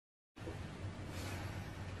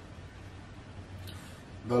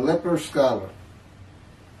the leper scholar.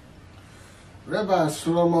 Rabbi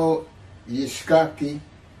Shlomo Yitzchaki,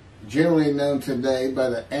 generally known today by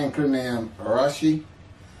the acronym Rashi,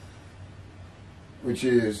 which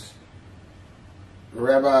is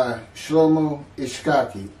Rabbi Shlomo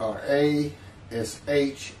Itzhaki, or A-S-H-I,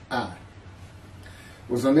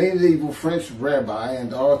 was a medieval French rabbi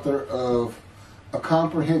and author of a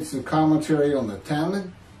comprehensive commentary on the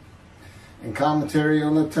Talmud and commentary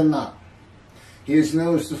on the Tanakh. He is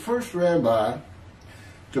known as the first rabbi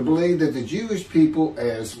to believe that the Jewish people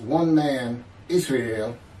as one man,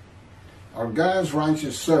 Israel, are God's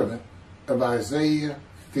righteous servant of Isaiah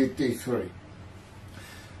 53.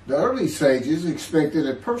 The early sages expected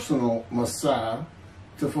a personal Messiah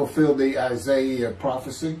to fulfill the Isaiah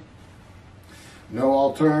prophecy. No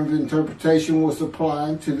alternative interpretation was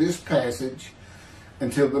applied to this passage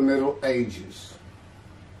until the Middle Ages,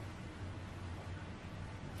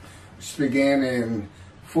 which began in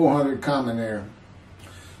 400 Common Era.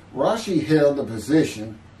 Rashi held the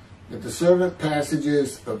position that the servant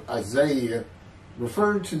passages of Isaiah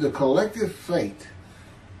referred to the collective fate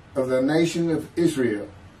of the nation of Israel,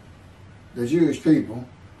 the Jewish people,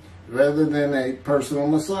 rather than a personal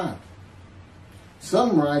Messiah.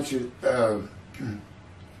 Some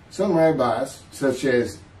rabbis, such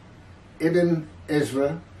as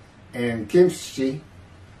Ezra and Kimchi,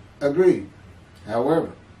 agreed.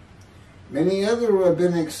 However, many other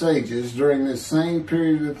rabbinic sages during this same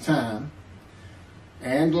period of time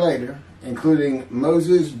and later, including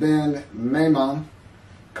Moses ben Maimon,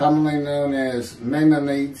 commonly known as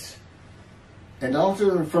Maimonides, and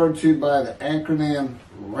often referred to by the acronym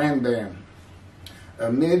Rambam,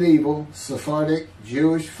 a medieval Sephardic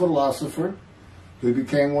Jewish philosopher who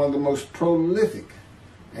became one of the most prolific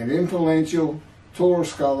and influential Torah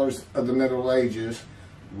scholars of the Middle Ages,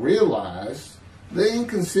 realized the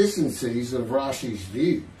inconsistencies of Rashi's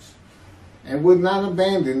views and would not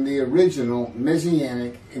abandon the original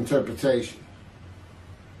messianic interpretation.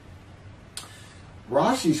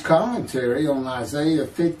 Rashi's commentary on Isaiah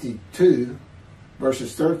 52,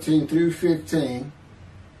 verses 13 through 15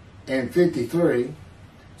 and 53,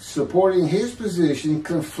 supporting his position,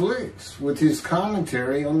 conflicts with his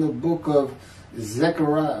commentary on the book of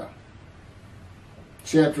Zechariah,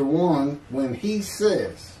 chapter 1, when he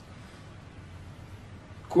says,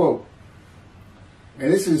 quote,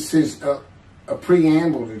 and this is his a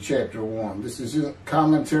preamble to chapter 1. This is his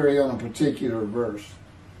commentary on a particular verse.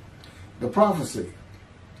 The prophecy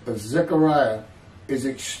of Zechariah is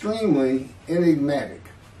extremely enigmatic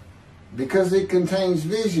because it contains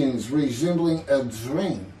visions resembling a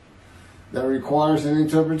dream that requires an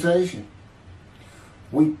interpretation.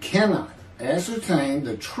 We cannot ascertain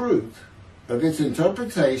the truth of its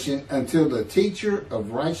interpretation until the teacher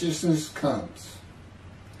of righteousness comes.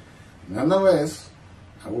 Nonetheless,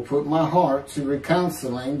 I will put my heart to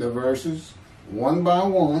reconciling the verses one by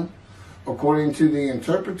one according to the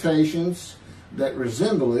interpretations that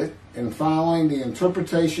resemble it and following the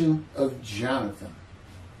interpretation of Jonathan.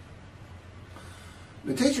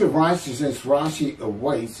 The teacher of righteousness Rashi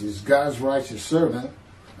awaits is God's righteous servant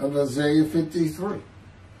of Isaiah 53.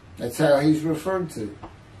 That's how he's referred to.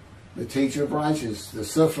 The teacher of righteousness, the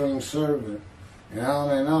suffering servant, and on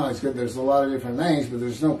and on. It's good. There's a lot of different names, but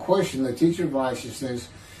there's no question the teacher of righteousness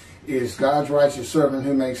is God's righteous servant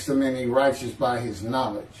who makes the many righteous by his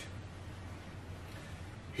knowledge.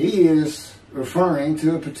 He is referring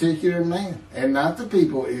to a particular man, and not the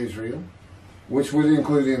people of Israel, which would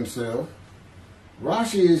include himself.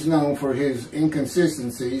 Rashi is known for his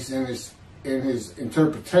inconsistencies in his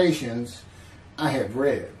interpretations I have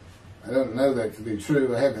read. I don't know that to be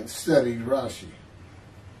true. I haven't studied Rashi.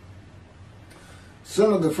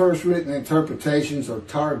 Some of the first written interpretations are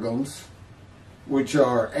targums, which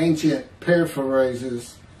are ancient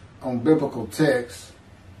paraphrases on biblical texts.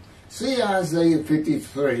 See Isaiah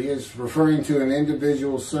 53 as referring to an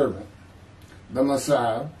individual servant, the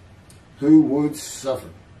Messiah, who would suffer.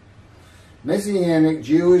 Messianic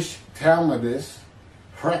Jewish Talmudist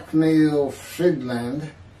Hackmiel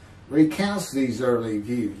Friedland recounts these early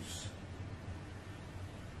views.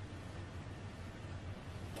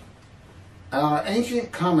 Our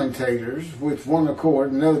ancient commentators, with one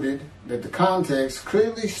accord, noted that the context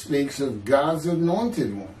clearly speaks of God's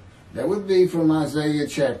anointed one. That would be from Isaiah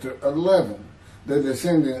chapter 11, the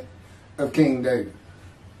descendant of King David,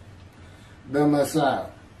 the Messiah.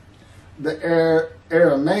 The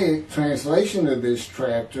Aramaic translation of this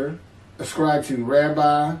chapter, ascribed to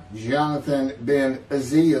Rabbi Jonathan ben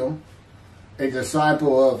Aziel, a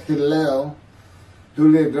disciple of Hillel, who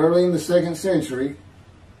lived early in the 2nd century,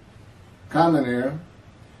 Common Era,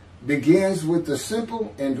 begins with the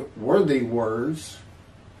simple and worthy words,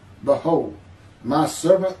 Behold, my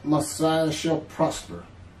servant Messiah shall prosper.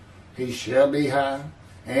 He shall be high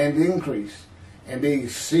and increase, and be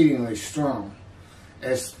exceedingly strong,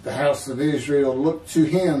 as the house of Israel looked to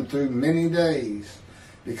him through many days,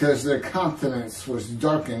 because their countenance was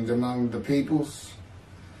darkened among the peoples,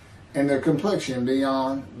 and their complexion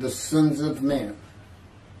beyond the sons of men.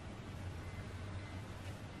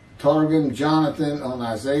 Targum Jonathan on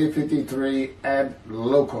Isaiah 53 ad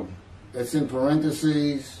locum. That's in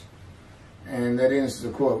parentheses, and that ends the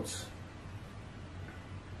quotes.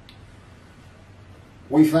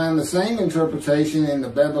 We find the same interpretation in the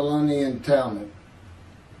Babylonian Talmud.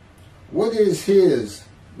 What is his,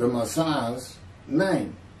 the Messiah's,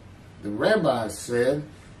 name? The rabbis said,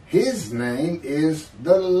 his name is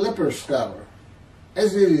the leper scholar,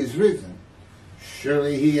 as it is written,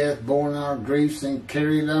 surely he hath borne our griefs and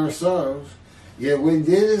carried our sorrows, yet we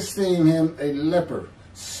did esteem him a leper,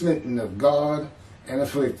 smitten of God and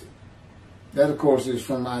afflicted. That, of course, is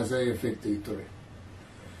from Isaiah 53.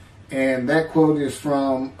 And that quote is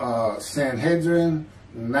from Sanhedrin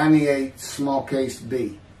 98, small case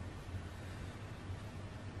B.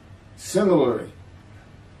 Similarly,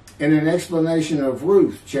 in an explanation of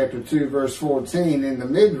Ruth, chapter 2, verse 14, in the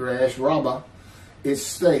Midrash Rabbah, it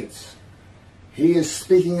states, he is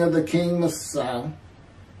speaking of the King Messiah.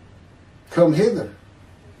 Come hither,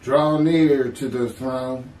 draw near to the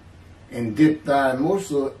throne, and dip thy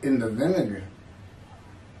morsel in the vinegar.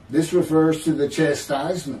 This refers to the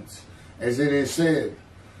chastisements, as it is said,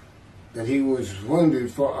 that he was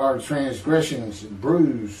wounded for our transgressions,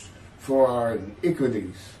 bruised for our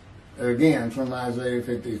iniquities. Again, from Isaiah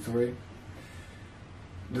 53.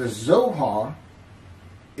 The Zohar,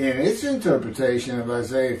 in its interpretation of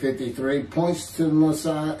Isaiah 53, points to the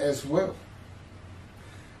Messiah as well.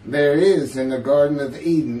 There is in the Garden of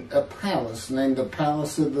Eden a palace named the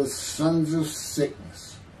Palace of the Sons of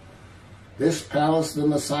Sickness. This palace the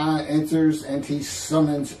Messiah enters, and he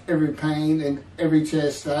summons every pain and every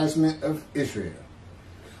chastisement of Israel.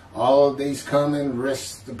 All of these come and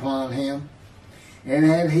rest upon him. And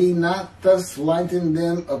had he not thus lightened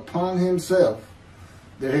them upon himself,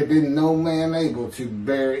 there had been no man able to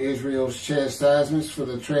bear Israel's chastisements for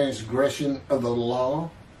the transgression of the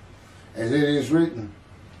law. As it is written,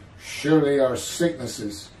 surely our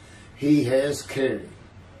sicknesses he has carried.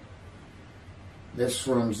 That's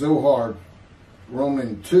from Zohar,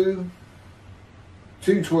 Roman 2,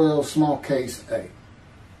 2:12, small case A.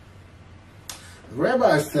 The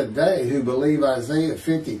rabbis today who believe Isaiah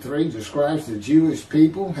 53 describes the Jewish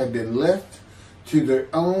people have been left to their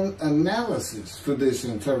own analysis for this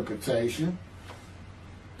interpretation.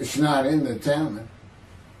 It's not in the Talmud.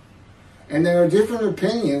 And there are different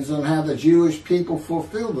opinions on how the Jewish people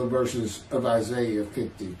fulfill the verses of Isaiah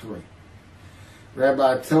 53.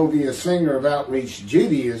 Rabbi Tovia Singer of Outreach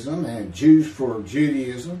Judaism and Jews for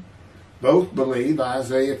Judaism both believe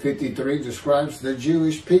Isaiah 53 describes the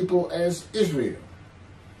Jewish people as Israel.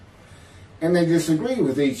 And they disagree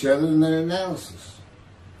with each other in their analysis.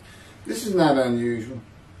 This is not unusual.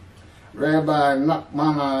 Rabbi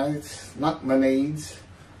Maimonides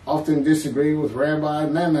often disagree with Rabbi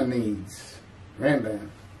Maimonides, Rambam.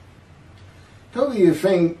 Tovia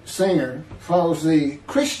Singer follows the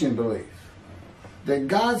Christian belief that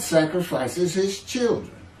God sacrifices his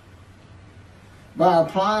children by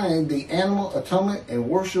applying the animal atonement and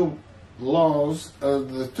worship laws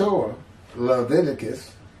of the Torah,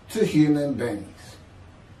 Leviticus, to human beings.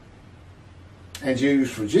 And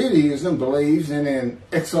Jews for Judaism believes in an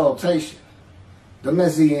exaltation, the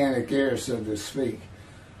messianic era, so to speak,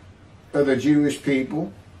 of the Jewish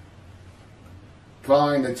people,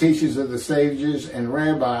 following the teachings of the sages and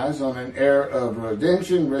rabbis on an era of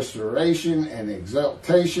redemption, restoration, and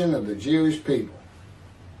exaltation of the Jewish people.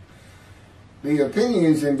 The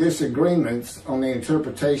opinions and disagreements on the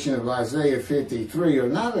interpretation of Isaiah 53 are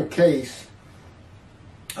not a case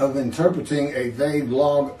of interpreting a vague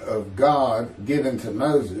law of God given to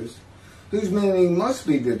Moses, whose meaning must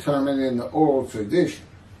be determined in the oral tradition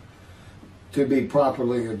to be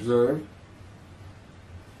properly observed.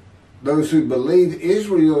 Those who believe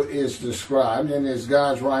Israel is described and is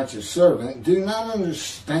God's righteous servant do not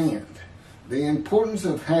understand the importance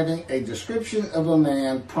of having a description of a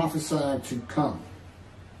man prophesied to come.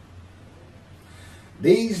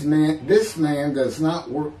 This man does not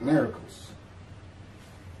work miracles.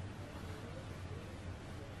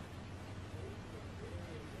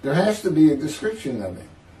 There has to be a description of him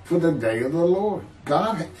for the day of the Lord.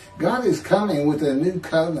 God is coming with a new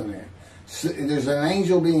covenant. There's an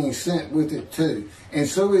angel being sent with it too. And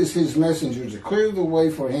so is his messenger to clear the way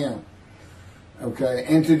for him. Okay,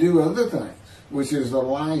 and to do other things, which is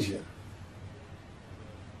Elijah.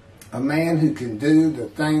 A man who can do the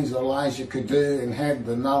things Elijah could do and have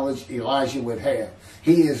the knowledge Elijah would have.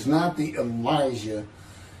 He is not the Elijah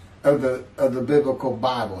of the biblical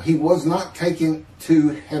Bible. He was not taken to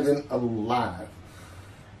heaven alive.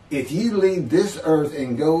 If you leave this earth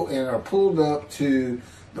and go and are pulled up to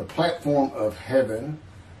the platform of heaven,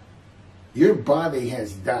 your body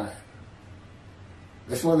has died.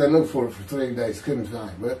 That's why they looked for it for 3 days. Couldn't find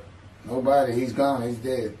it. But nobody. He's gone. He's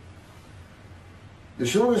dead. The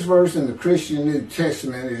shortest verse in the Christian New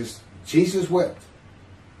Testament is Jesus wept.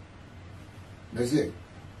 That's it.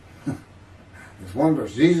 It's one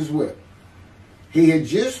verse. Jesus wept. He had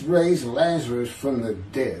just raised Lazarus from the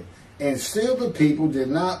dead, and still the people did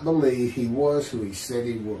not believe he was who he said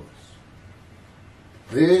he was.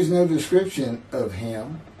 There is no description of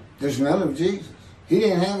him. There's none of Jesus. He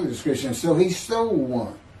didn't have a description, so he stole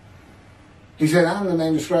one. He said, I'm the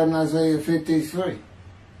man described in Isaiah 53.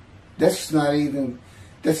 That's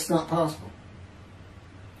not possible.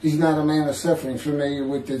 He's not a man of suffering, familiar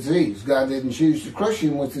with disease. God didn't choose to crush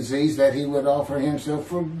him with disease that he would offer himself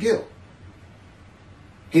for guilt.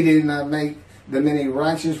 He did not make the many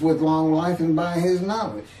righteous with long life and by his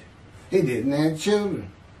knowledge. He didn't have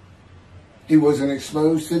children. He wasn't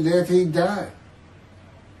exposed to death, he died.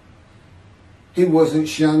 He wasn't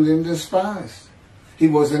shunned and despised. He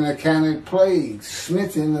wasn't accounted plagued,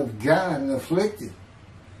 smitten of God and afflicted.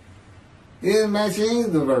 He didn't match any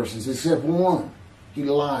of the verses except one. He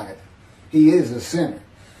lied. He is a sinner.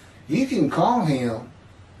 You can call him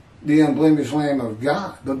the unblemished Lamb of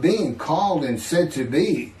God, but being called and said to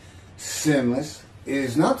be sinless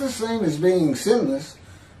is not the same as being sinless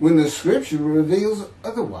when the Scripture reveals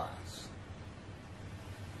otherwise.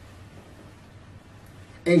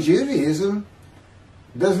 And Judaism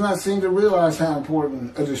does not seem to realize how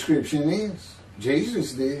important a description is.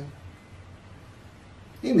 Jesus did.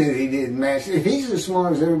 He knew he didn't match. If he's as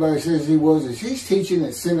smart as everybody says he was, if he's teaching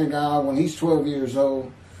at synagogue when he's 12 years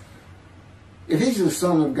old, if he's the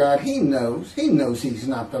Son of God, he knows he's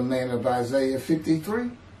not the man of Isaiah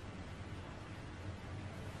 53.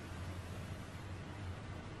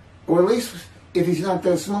 Or at least, if he's not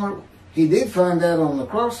that smart, he did find out on the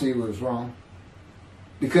cross he was wrong.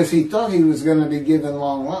 Because he thought he was going to be given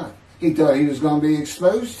long life. He thought he was going to be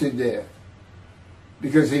exposed to death.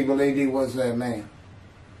 Because he believed he was that man.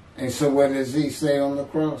 And so what does he say on the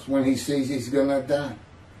cross when he sees he's going to die?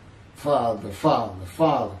 Father, Father,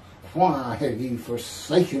 Father, why have you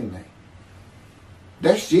forsaken me?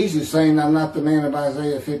 That's Jesus saying, I'm not the man of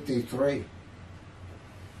Isaiah 53.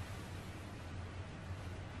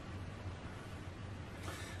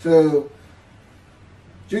 So,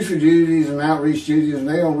 Jews for Judaism, Outreach Judaism,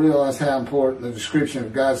 they don't realize how important the description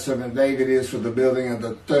of God's servant David is for the building of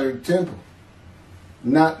the third temple.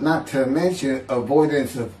 Not to mention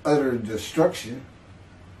avoidance of utter destruction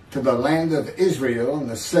to the land of Israel and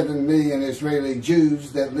the 7 million Israeli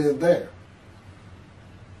Jews that live there.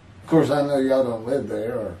 Of course, I know y'all don't live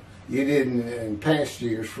there, or you didn't in past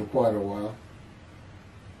years for quite a while.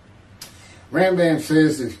 Rambam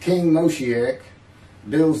says if King Moshiach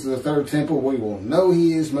builds the third temple, we will know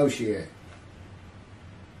he is Moshiach.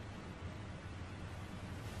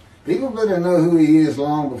 People better know who he is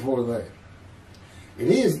long before that.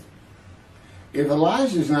 If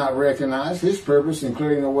Elijah is not recognized, his purpose in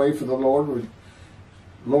clearing the way for the Lord's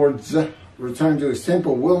return to his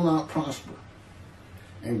temple will not prosper.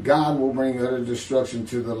 And God will bring utter destruction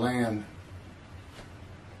to the land.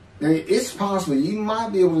 Now, it's possible you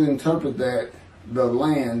might be able to interpret that, the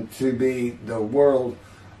land, to be the world,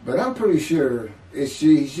 but I'm pretty sure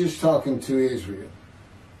he's just talking to Israel.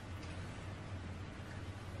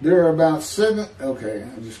 There are about 7, okay,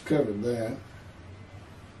 I just covered that.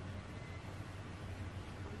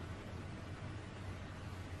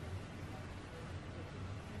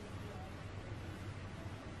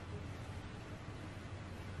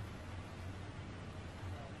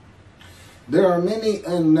 There are many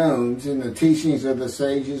unknowns in the teachings of the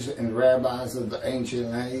sages and rabbis of the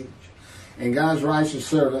ancient age, and God's righteous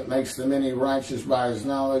servant makes the many righteous by his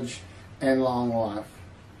knowledge and long life.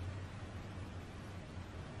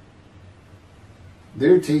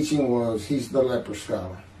 Their teaching was he's the leper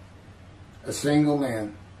scholar, a single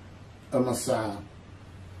man, a Messiah,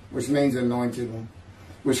 which means anointed one,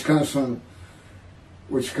 which comes from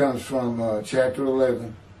chapter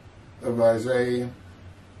 11 of Isaiah.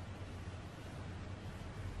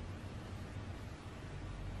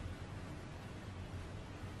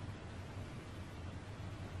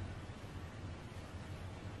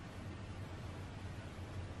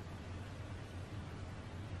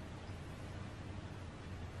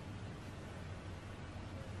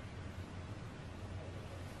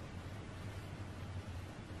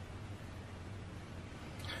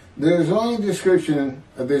 There is only a description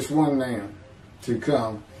of this one man to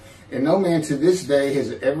come, and no man to this day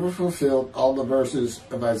has ever fulfilled all the verses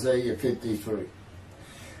of Isaiah 53.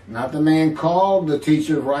 Not the man called the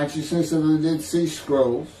teacher of righteousness of the Dead Sea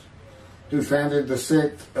Scrolls, who founded the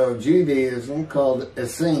sect of Judaism called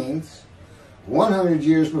Essenes 100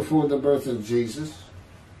 years before the birth of Jesus.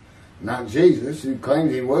 Not Jesus, who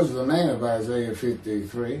claimed he was the man of Isaiah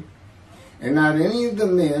 53. And not any of the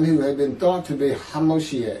men who had been thought to be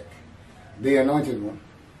Moshiach, the Anointed One.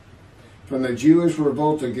 From the Jewish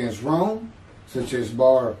revolt against Rome, such as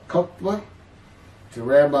Bar Kokhba, to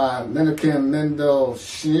Rabbi Menachem Mendel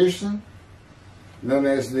Schneerson, known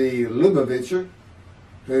as the Lubavitcher,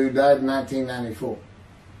 who died in 1994.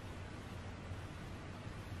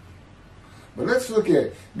 But let's look at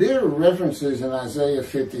it. There are references in Isaiah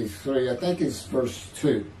 53, I think it's verse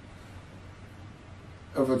 2,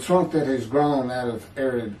 of a trunk that has grown out of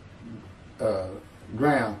arid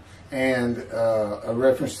ground, and a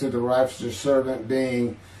reference to the righteous servant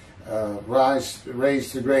being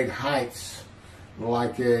raised to great heights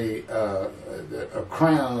like a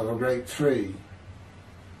crown of a great tree.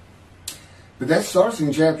 But that starts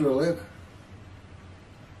in chapter 11.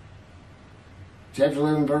 Chapter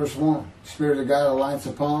 11, verse 1. Spirit of God alights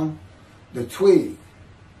upon the twig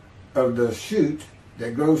of the shoot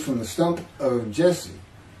that grows from the stump of Jesse.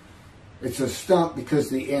 It's a stump because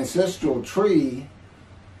the ancestral tree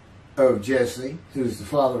of Jesse, who's the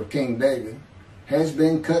father of King David, has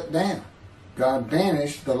been cut down. God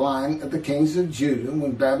banished the line of the kings of Judah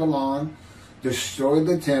when Babylon destroyed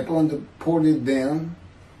the temple and deported them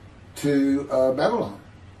to Babylon.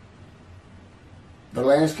 The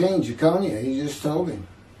last king, Jeconiah, he just told him,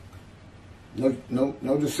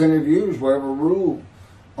 no descendant of yours will ever rule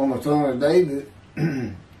on the throne of David,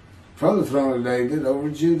 from the throne of David over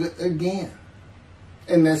Judah again.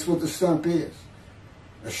 And that's what the stump is.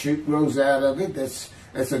 A shoot grows out of it. That's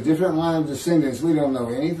a different line of descendants we don't know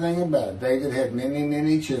anything about. David had many,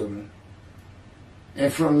 many children.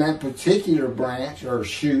 And from that particular branch or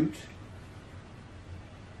shoot,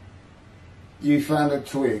 you find a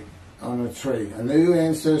twig on a tree, a new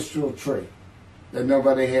ancestral tree that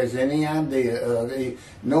nobody has any idea of.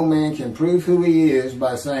 No man can prove who he is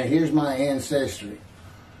by saying, here's my ancestry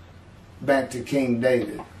back to King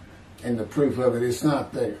David. And the proof of it is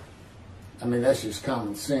not there. I mean, that's just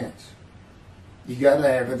common sense. You got to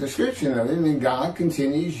have a description of it. I mean, God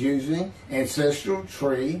continues using ancestral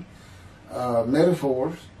tree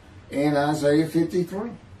metaphors in Isaiah 53.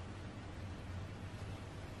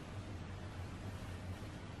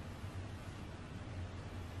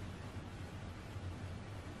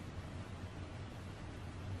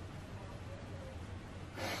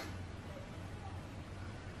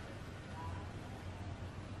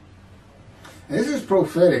 This is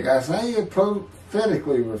prophetic. Isaiah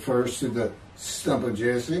prophetically refers to the stump of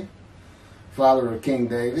Jesse, father of King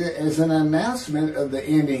David, as an announcement of the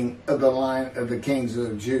ending of the line of the kings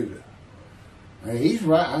of Judah. And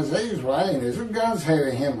Isaiah's writing this. God's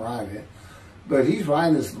having him write it. But he's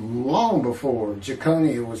writing this long before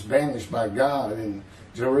Jeconiah was banished by God and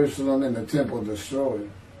Jerusalem and the temple destroyed.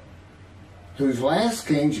 Whose last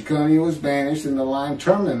king, Jeconiah, was banished and the line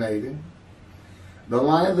terminated. The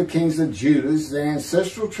line of the kings of Judah is the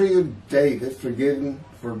ancestral tree of David,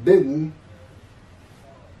 forbidden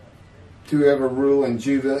to ever rule in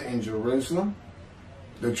Judah and Jerusalem.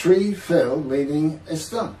 The tree fell, leaving a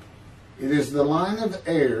stump. It is the line of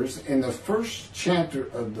heirs in the first chapter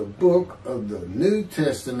of the book of the New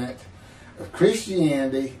Testament of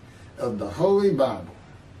Christianity, of the Holy Bible.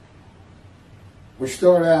 We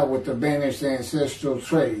start out with the banished ancestral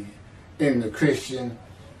tree in the Christian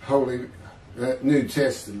Holy New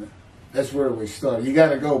Testament. That's where we start. You got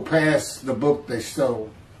to go past the book they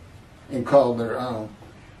stole and called their own,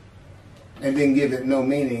 and then give it no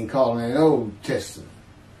meaning, calling it Old Testament.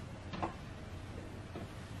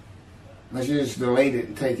 Let's just delete it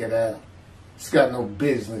and take it out. It's got no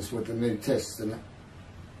business with the New Testament.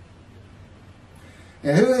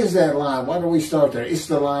 And who is that line? Why do we start there? It's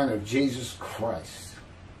the line of Jesus Christ.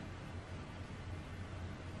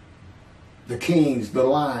 The kings, the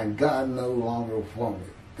line, God no longer wanted.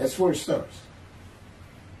 That's where it starts.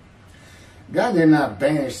 God did not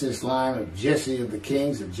banish this line of Jesse of the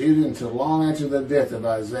kings of Judah until long after the death of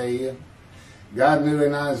Isaiah. God knew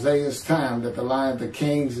in Isaiah's time that the line of the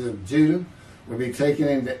kings of Judah would be taken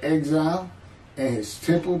into exile and his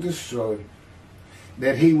temple destroyed.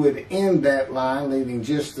 That he would end that line, leaving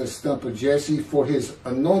just the stump of Jesse for his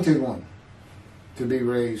anointed one to be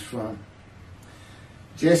raised from.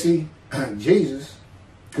 Jesus,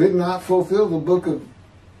 could not fulfill the book of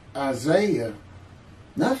Isaiah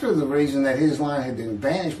Not for the reason that his line had been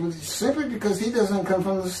banished, but simply because he doesn't come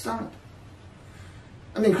from the start.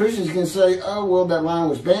 I mean, Christians can say, oh, well, that line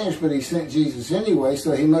was banished, but he sent Jesus anyway,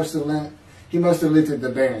 so he must have lifted the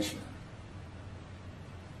banishment.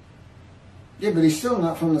 Yeah, but he's still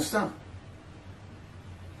not from the start.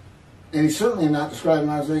 And he's certainly not described in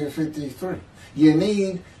Isaiah 53. You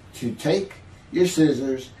need to take your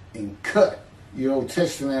scissors and cut your Old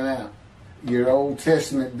Testament out. Your Old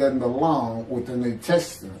Testament doesn't belong with the New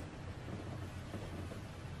Testament.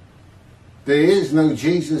 There is no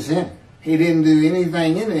Jesus in it. He didn't do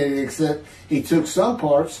anything in it except he took some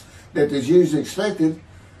parts that the Jews expected,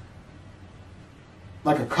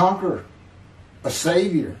 like a conqueror, a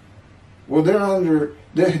savior. Well, they're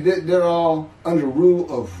all under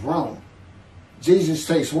rule of Rome. Jesus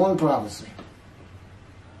takes one prophecy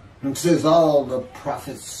and says, all the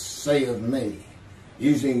prophets say of me,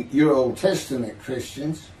 using your Old Testament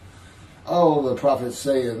Christians, all the prophets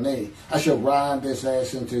say of me, I shall ride this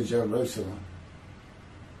ass into Jerusalem.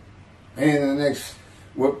 And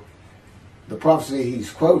the prophecy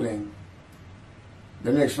he's quoting,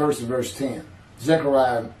 the next verse is verse 10.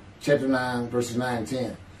 Zechariah chapter 9, verses 9 and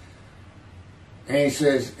 10. And he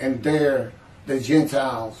says, and there the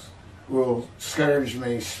Gentiles will scourge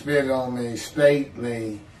me, spit on me, spate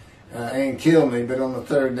me, and kill me, but on the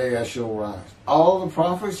third day I shall rise. All the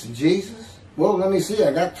prophets, Jesus? Well, let me see,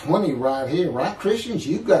 I got 20 right here. Right, Christians?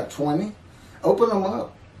 You've got 20. Open them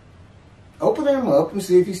up. Open them up and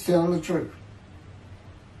see if he's telling the truth.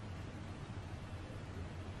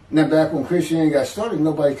 Now, back when Christianity got started,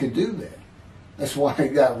 nobody could do that. That's why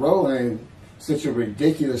it got rolling in such a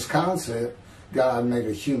ridiculous concept. God made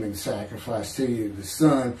a human sacrifice to you, the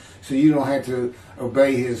Son, so you don't have to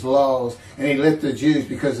obey his laws. And he left the Jews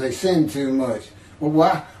because they sinned too much.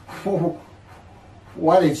 Well,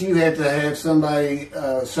 why did you have to have somebody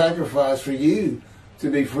sacrifice for you to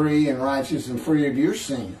be free and righteous and free of your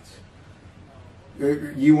sins?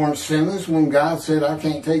 You weren't sinless when God said, I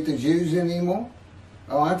can't take the Jews anymore?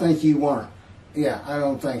 Oh, I think you weren't. Yeah, I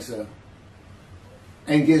don't think so.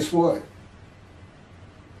 And guess what?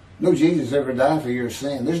 No Jesus ever died for your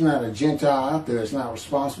sin. There's not a Gentile out there that's not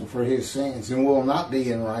responsible for his sins and will not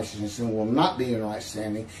be in righteousness and will not be in right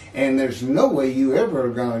standing. And there's no way you ever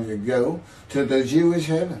are going to go to the Jewish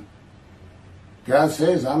heaven. God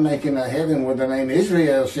says, I'm making a heaven where the name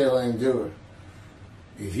Israel shall endure.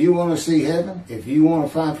 If you want to see heaven, if you want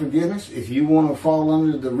to find forgiveness, if you want to fall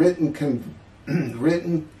under the written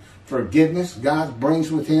forgiveness God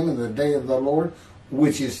brings with him in the day of the Lord,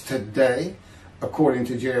 which is today, according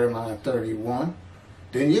to Jeremiah 31,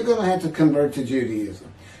 then you're going to have to convert to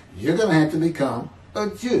Judaism. You're going to have to become a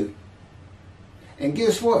Jew. And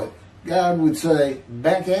guess what? God would say,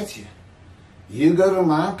 back at you. You go to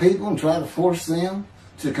my people and try to force them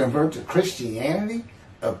to convert to Christianity,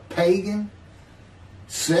 a pagan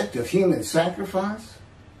sect of human sacrifice?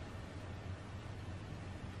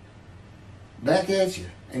 Back at you.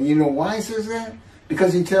 And you know why he says that?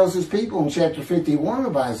 Because he tells his people in chapter 51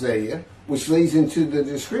 of Isaiah, which leads into the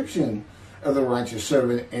description of the righteous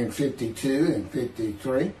servant in 52 and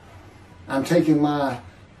 53, I'm taking my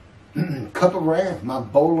cup of wrath, my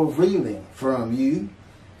bowl of reeling from you,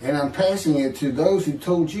 and I'm passing it to those who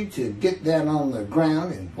told you to get down on the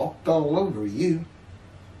ground and walked all over you.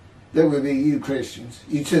 That would be you, Christians.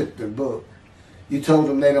 You took the book. You told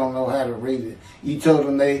them they don't know how to read it. You told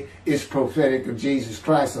them it's prophetic of Jesus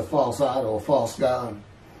Christ, a false idol, a false God.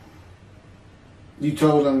 You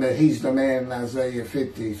told them that he's the man in Isaiah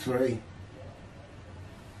 53.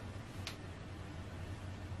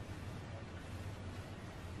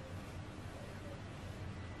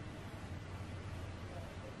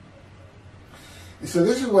 And so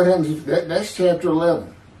this is what happens. That's chapter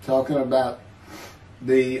 11, talking about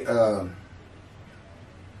the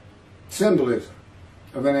symbolism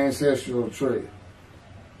of an ancestral tree.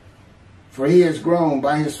 For he has grown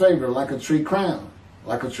by his favor like a tree crown,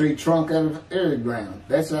 like a tree trunk out of arid ground.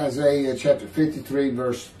 That's Isaiah chapter 53,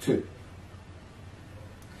 verse 2.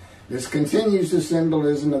 This continues the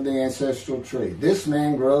symbolism of the ancestral tree. This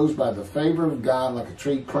man grows by the favor of God like a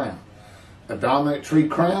tree crown. A dominant tree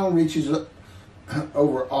crown reaches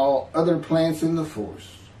over all other plants in the forest,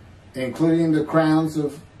 including the crowns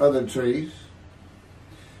of other trees.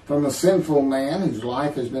 From a sinful man whose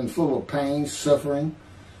life has been full of pain, suffering,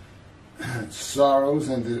 sorrows,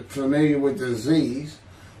 and familiar with disease,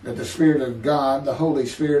 that the Spirit of God, the Holy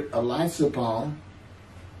Spirit, alights upon,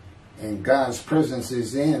 and God's presence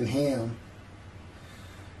is in him,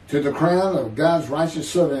 to the crown of God's righteous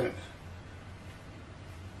servant.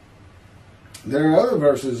 There are other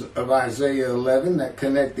verses of Isaiah 11 that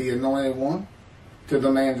connect the anointed one to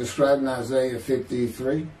the man described in Isaiah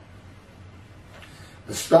 53.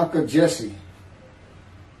 The stock of Jesse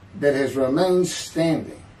that has remained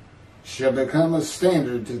standing shall become a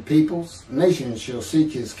standard to peoples. Nations shall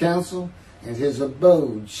seek his counsel, and his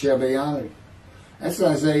abode shall be honored. That's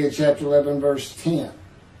Isaiah chapter 11, verse 10.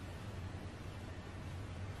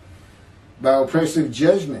 By oppressive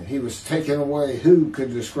judgment he was taken away. Who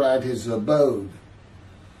could describe his abode?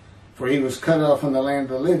 For he was cut off from the land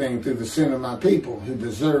of the living through the sin of my people, who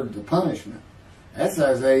deserved the punishment. That's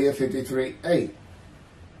Isaiah 53, 8.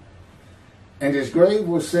 And his grave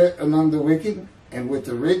was set among the wicked, and with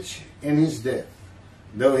the rich in his death,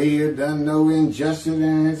 though he had done no injustice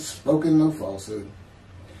and had spoken no falsehood.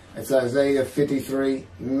 That's Isaiah 53,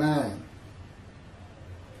 9.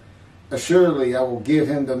 Assuredly I will give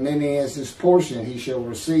him the many as his portion. He shall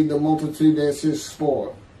receive the multitude as his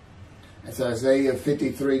spoil. That's Isaiah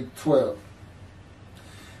 53, 12.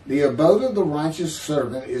 The abode of the righteous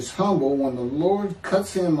servant is humble when the Lord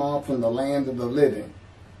cuts him off from the land of the living.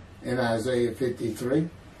 In Isaiah 53.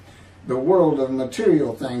 The world of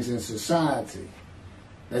material things in society.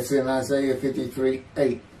 That's in Isaiah 53,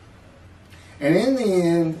 8. And in the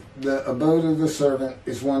end, the abode of the servant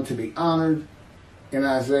is one to be honored in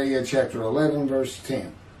Isaiah chapter 11, verse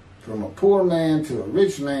 10. From a poor man to a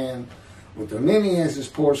rich man, with the many as his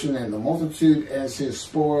portion and the multitude as his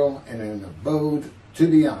spoil, and an abode to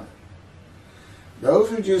be honored.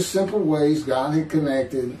 Those are just simple ways God had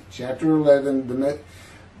connected. Chapter 11,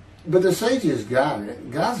 but the sages got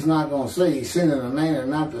it. God's not going to say he's sending a man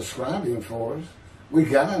and not describing for us. We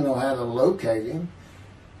got to know how to locate him.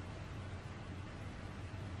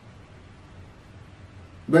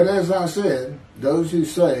 But as I said, those who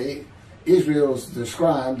say Israel's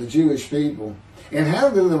described, the Jewish people, and how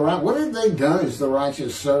do what have they done as the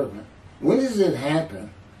righteous servant? When does it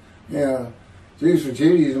happen? You know, Jews for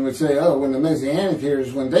Judaism would say, oh, when the messianic here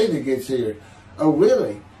is when David gets here. Oh,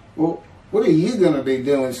 really? Well, what are you going to be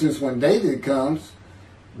doing since when David comes,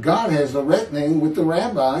 God has a reckoning with the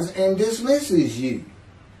rabbis and dismisses you?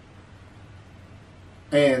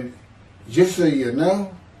 And just so you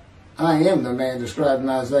know, I am the man described in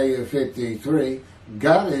Isaiah 53.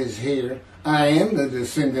 God is here. I am the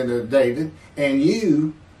descendant of David. And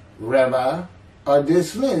you, Rabbi, are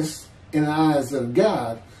dismissed in the eyes of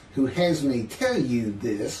God, who has me tell you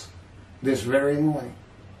this very morning.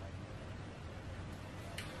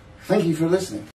 Thank you for listening.